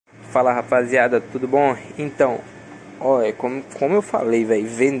Fala rapaziada, tudo bom? Então, olha, como eu falei, velho,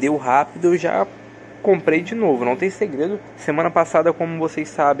 vendeu rápido, eu já comprei de novo, não tem segredo. Semana passada, como vocês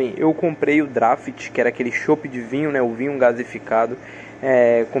sabem, eu comprei o Draft, que era aquele chopp de vinho, né, o vinho gasificado.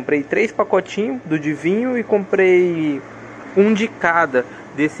 Comprei 3 pacotinhos do de vinho e comprei um de cada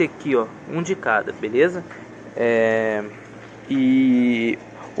desse aqui, ó, um de cada, beleza? E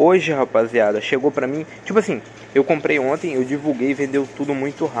hoje, rapaziada, chegou pra mim, tipo assim, eu comprei ontem, eu divulguei, vendeu tudo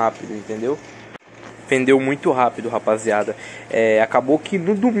muito rápido, entendeu? Vendeu muito rápido, rapaziada. Acabou que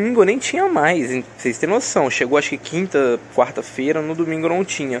no domingo eu nem tinha mais, vocês têm noção. Chegou acho que quinta, quarta-feira, no domingo eu não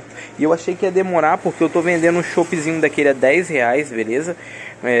tinha. E eu achei que ia demorar porque eu tô vendendo um choppzinho daquele a 10 reais, beleza?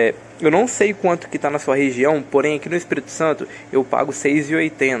 Eu não sei quanto que tá na sua região, porém aqui no Espírito Santo eu pago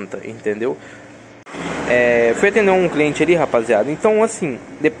R$6,80, entendeu? Fui atender um cliente ali, rapaziada. Então assim,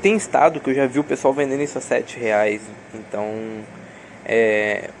 tem estado que eu já vi o pessoal vendendo isso a R$7. Então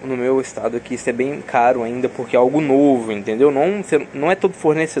no meu estado aqui isso é bem caro ainda, porque é algo novo, entendeu? Não é todo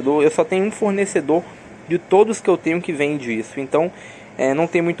fornecedor, eu só tenho um fornecedor de todos que eu tenho que vende isso. Então não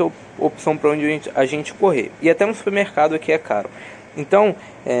tem muita opção para onde a gente correr. E até no supermercado aqui é caro. Então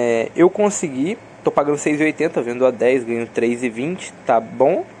eu consegui, tô pagando R$6,80, vendo a 10, ganho R$3,20, tá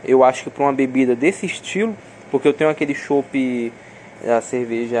bom? Eu acho que para uma bebida desse estilo, porque eu tenho aquele chopp, a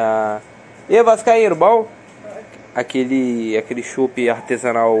cerveja... E Vascaíno, bom? Aquele chopp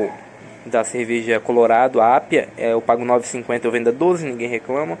artesanal da cerveja Colorado, a Ápia, eu pago R$9,50, eu vendo a 12, ninguém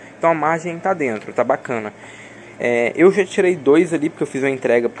reclama. Então a margem tá dentro, tá bacana. Eu já tirei 2 ali, porque eu fiz uma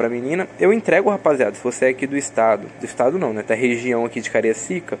entrega pra menina. Eu entrego, rapaziada, se você é aqui do estado não, né, da região aqui de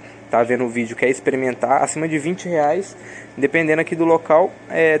Cariacica, tá vendo o vídeo, quer experimentar, acima de R$20, dependendo aqui do local,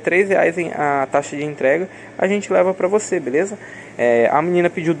 R$3 a taxa de entrega, a gente leva pra você, beleza? A menina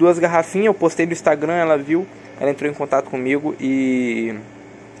pediu 2 garrafinhas, eu postei no Instagram, ela viu, ela entrou em contato comigo e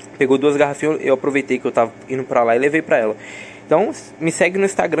pegou 2 garrafinhas, eu aproveitei que eu tava indo pra lá e levei pra ela. Então me segue no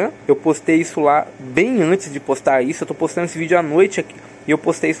Instagram, eu postei isso lá bem antes de postar isso, eu tô postando esse vídeo à noite aqui, e eu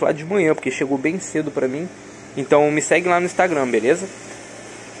postei isso lá de manhã, porque chegou bem cedo pra mim. Então me segue lá no Instagram, beleza?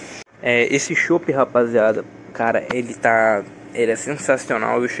 Esse chopp, rapaziada, cara, ele é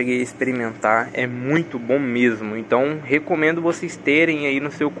sensacional, eu cheguei a experimentar, é muito bom mesmo. Então recomendo vocês terem aí no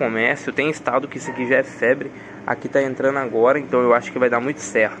seu comércio. Tem estado que isso aqui já é febre, aqui tá entrando agora, então eu acho que vai dar muito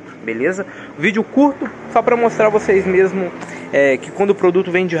certo, beleza? Vídeo curto, só para mostrar a vocês mesmo que quando o produto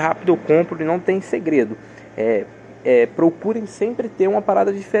vende rápido eu compro e não tem segredo. Procurem sempre ter uma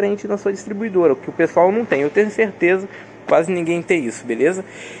parada diferente na sua distribuidora, que o pessoal não tem, eu tenho certeza, quase ninguém tem isso, beleza?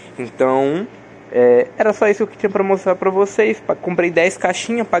 Então era só isso que eu tinha para mostrar para vocês. Comprei 10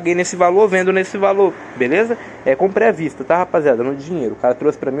 caixinhas, paguei nesse valor, vendo nesse valor, beleza? Comprei à vista, tá, rapaziada? No dinheiro, o cara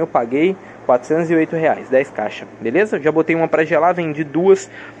trouxe para mim, eu paguei R$408, 10 caixas, beleza? Já botei uma para gelar, vendi 2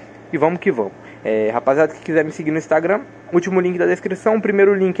 e vamos que vamos. Rapaziada que quiser me seguir no Instagram, último link da descrição. O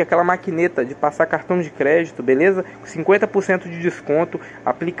primeiro link é aquela maquineta de passar cartão de crédito, beleza? 50% de desconto,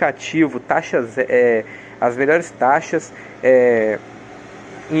 aplicativo, taxas, as melhores taxas,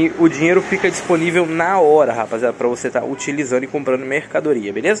 e o dinheiro fica disponível na hora, rapaziada, para você estar utilizando e comprando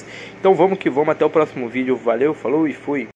mercadoria, beleza? Então vamos que vamos, até o próximo vídeo. Valeu, falou e fui!